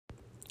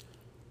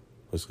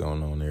What's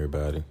going on,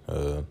 everybody?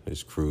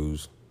 It's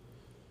Cruz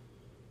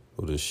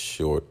with a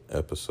short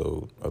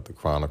episode of the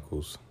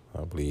Chronicles.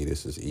 I believe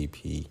this is EP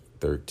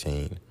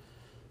 13.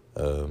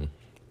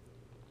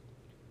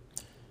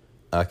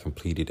 I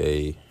completed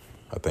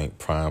I think,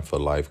 Prime for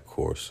Life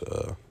course.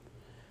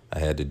 I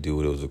had to do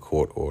it. It was a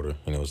court order.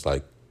 It was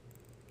like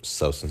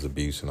substance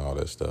abuse and all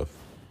that stuff.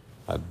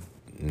 I'm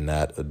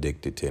not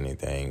addicted to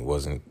anything.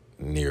 Wasn't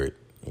near it,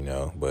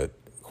 but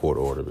court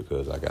order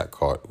because I got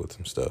caught with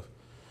some stuff.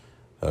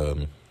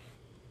 The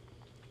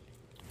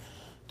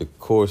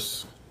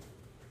course,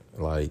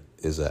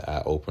 is an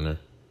eye opener,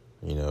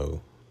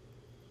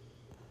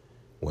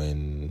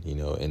 when,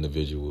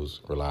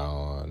 individuals rely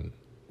on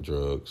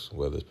drugs,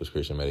 whether it's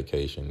prescription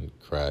medication,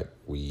 crack,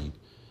 weed,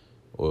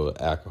 or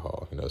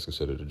alcohol. It's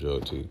considered a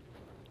drug too.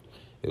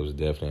 It was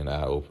definitely an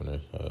eye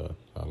opener.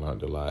 I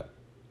learned a lot,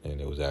 and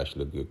it was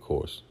actually a good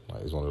course.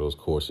 It's one of those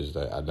courses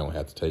that I don't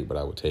have to take, but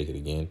I would take it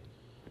again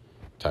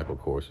type of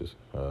courses.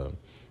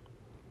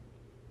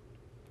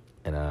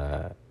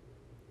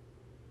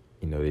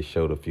 And they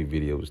showed a few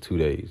videos, 2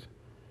 days.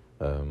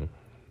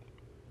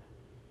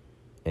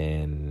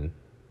 And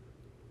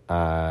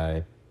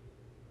I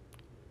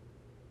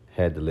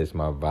had to list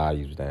my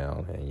values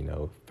down.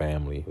 And,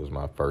 family was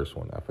my first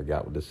one. I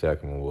forgot what the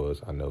second one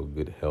was. I know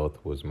good health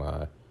was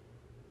my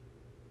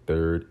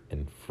third,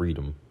 and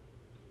freedom,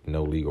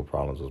 no legal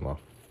problems, was my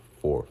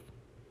fourth.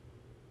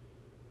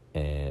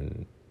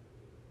 And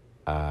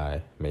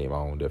I made my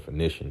own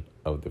definition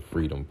of the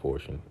freedom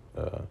portion.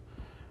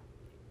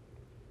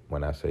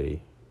 When I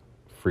say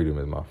freedom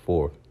is my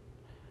fourth,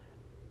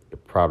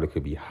 it probably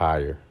could be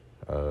higher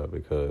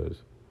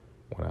because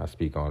when I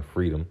speak on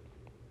freedom,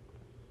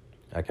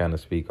 I kind of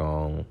speak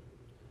on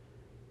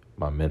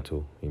my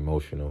mental,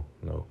 emotional,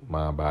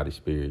 mind, body,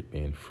 spirit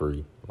being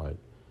free, like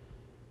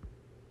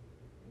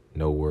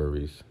no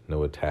worries,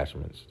 no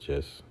attachments,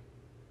 just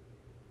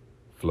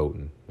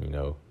floating,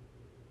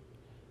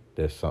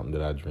 That's something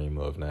that I dream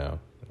of now.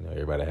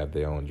 Everybody have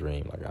their own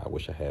dream. Like, I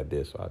wish I had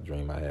this, or I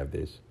dream I have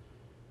this.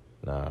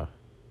 Nah,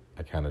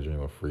 I kind of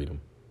dream of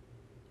freedom.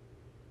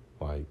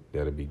 Like,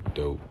 that'd be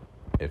dope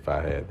if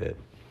I had that.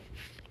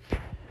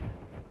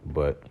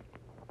 But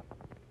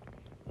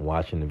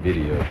watching the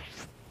video,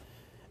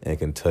 in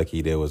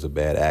Kentucky, there was a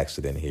bad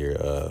accident here,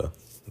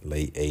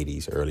 late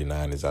 80s, early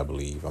 90s, I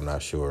believe. I'm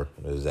not sure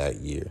the exact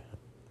year.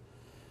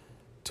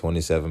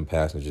 27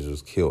 passengers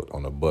was killed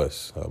on a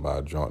bus by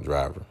a drunk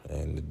driver.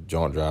 And the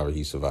drunk driver,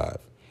 he survived.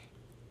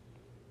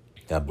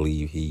 I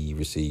believe he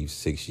received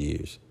 6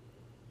 years,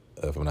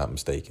 if I'm not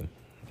mistaken.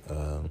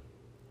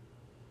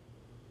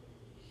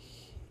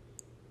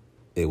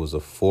 It was a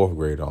fourth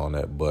grader on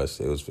that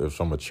bus. It was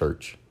from a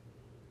church.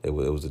 It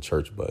was a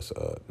church bus.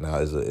 Now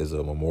it's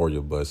a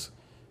memorial bus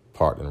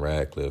parked in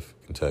Radcliffe,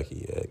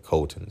 Kentucky at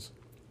Colton's.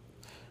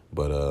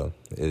 But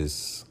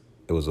it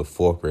was a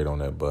fourth grader on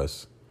that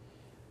bus,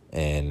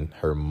 and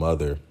her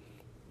mother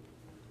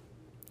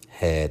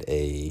had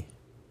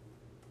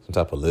some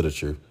type of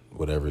literature,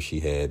 whatever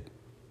she had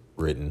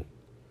written.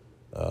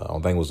 I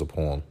don't think it was a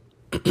poem.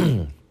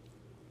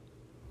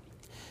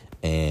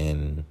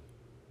 And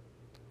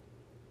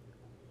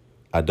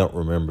I don't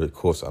remember, of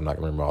course, I'm not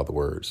going to remember all the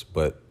words,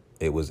 but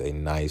it was a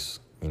nice,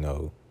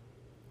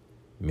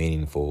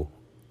 meaningful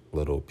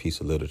little piece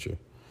of literature.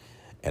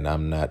 And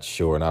I'm not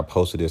sure, and I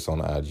posted this on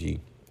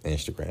IG,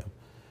 Instagram.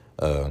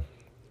 I'm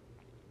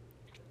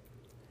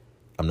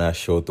not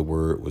sure if the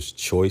word was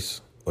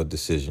choice or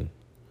decision,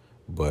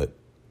 but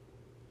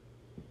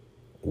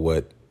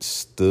what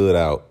stood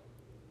out,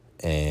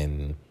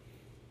 and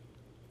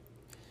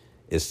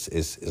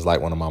it's like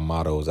one of my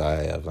mottos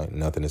I have, like,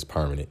 nothing is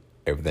permanent,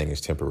 everything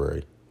is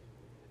temporary.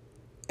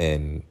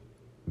 And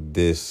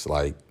this,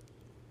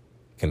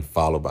 can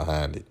follow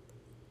behind it.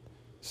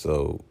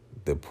 So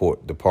the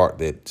part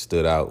that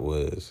stood out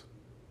was,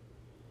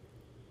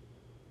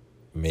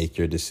 make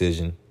your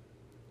decision,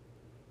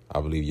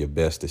 I believe, your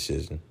best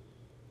decision,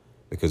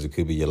 because it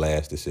could be your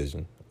last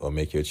decision, or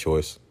make your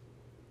choice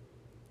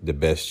the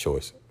best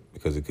choice,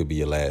 because it could be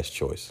your last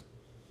choice.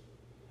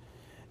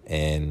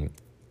 And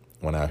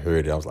when I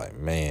heard it, I was like,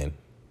 man,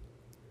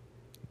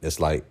 it's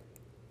like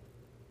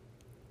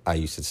I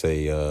used to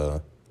say,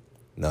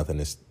 nothing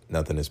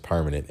is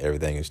permanent,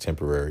 everything is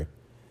temporary.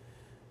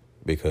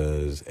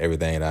 Because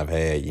everything that I've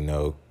had,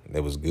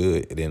 that was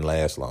good, it didn't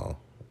last long.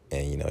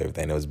 And,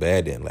 everything that was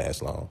bad didn't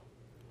last long.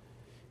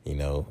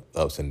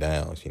 Ups and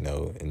downs,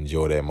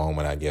 enjoy that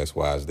moment, I guess,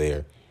 while I was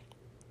there.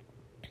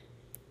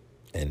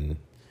 And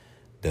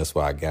that's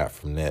what I got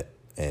from that.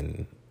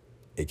 And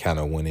it kind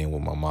of went in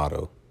with my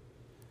motto.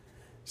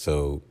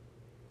 So,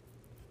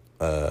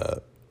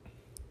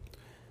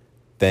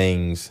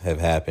 things have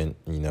happened,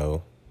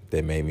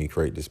 that made me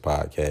create this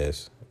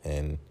podcast.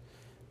 And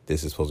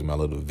this is supposed to be my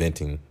little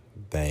venting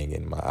thing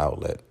in my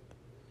outlet.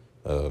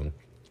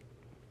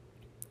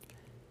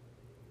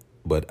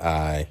 But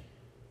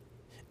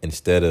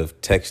instead of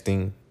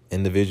texting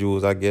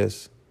individuals, I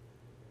guess,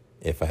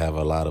 if I have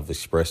a lot of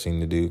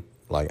expressing to do,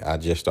 like, I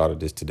just started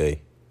this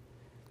today.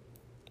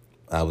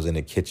 I was in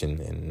the kitchen,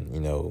 and,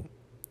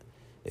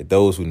 if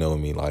those who know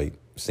me, like,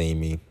 seen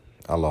me,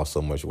 I lost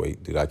so much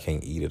weight, dude. I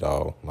can't eat at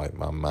all. Like,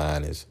 my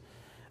mind is,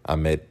 I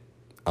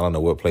don't know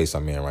what place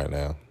I'm in right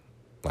now.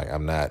 Like,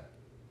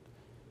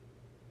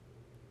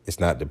 it's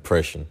not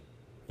depression,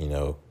 you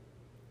know.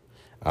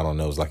 I don't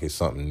know. It's like it's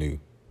something new.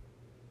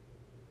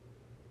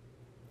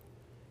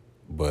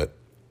 But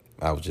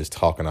I was just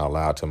talking out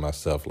loud to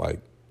myself,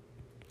 like,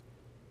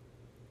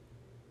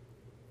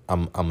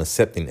 I'm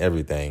accepting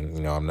everything.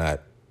 You know, I'm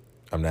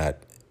not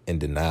in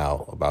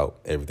denial about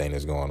everything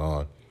that's going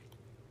on.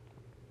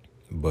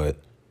 But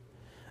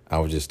I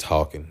was just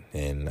talking,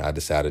 and I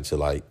decided to,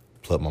 like,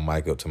 plug my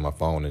mic up to my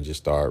phone and just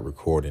start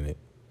recording it.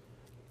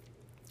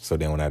 So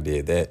then when I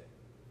did that,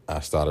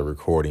 I started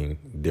recording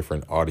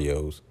different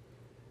audios,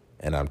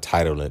 and I'm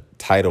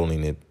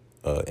titling it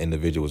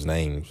individuals'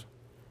 names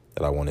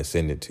that I want to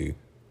send it to.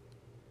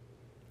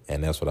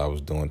 And that's what I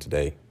was doing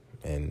today.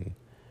 And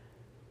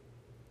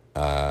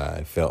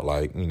I felt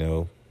like, you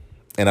know,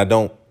 and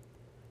I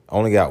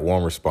only got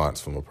one response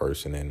from a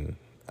person, and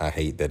I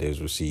hate that it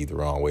was received the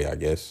wrong way, I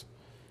guess.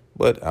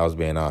 But I was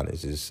being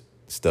honest. Just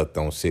stuff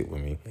don't sit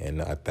with me.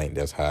 And I think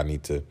that's how I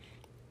need to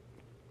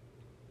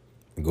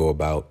go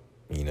about,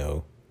 you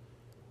know,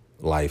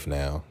 life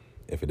now.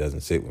 If it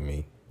doesn't sit with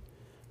me,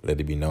 let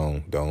it be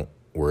known. Don't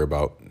worry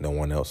about no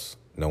one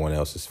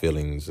else's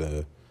feelings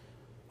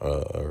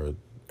or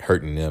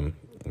hurting them.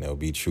 You know,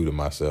 be true to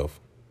myself.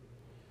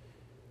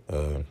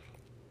 You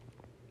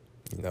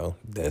know,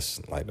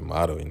 that's like the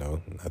motto, you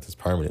know, nothing's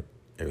permanent.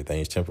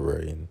 Everything's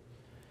temporary. And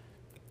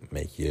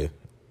make your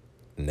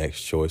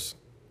next choice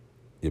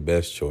your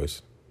best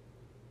choice,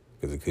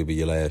 because it could be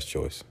your last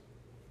choice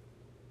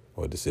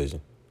or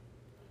decision.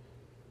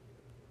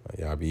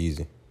 Y'all be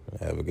easy.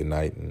 Have a good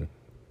night, and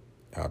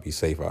y'all be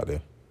safe out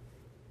there.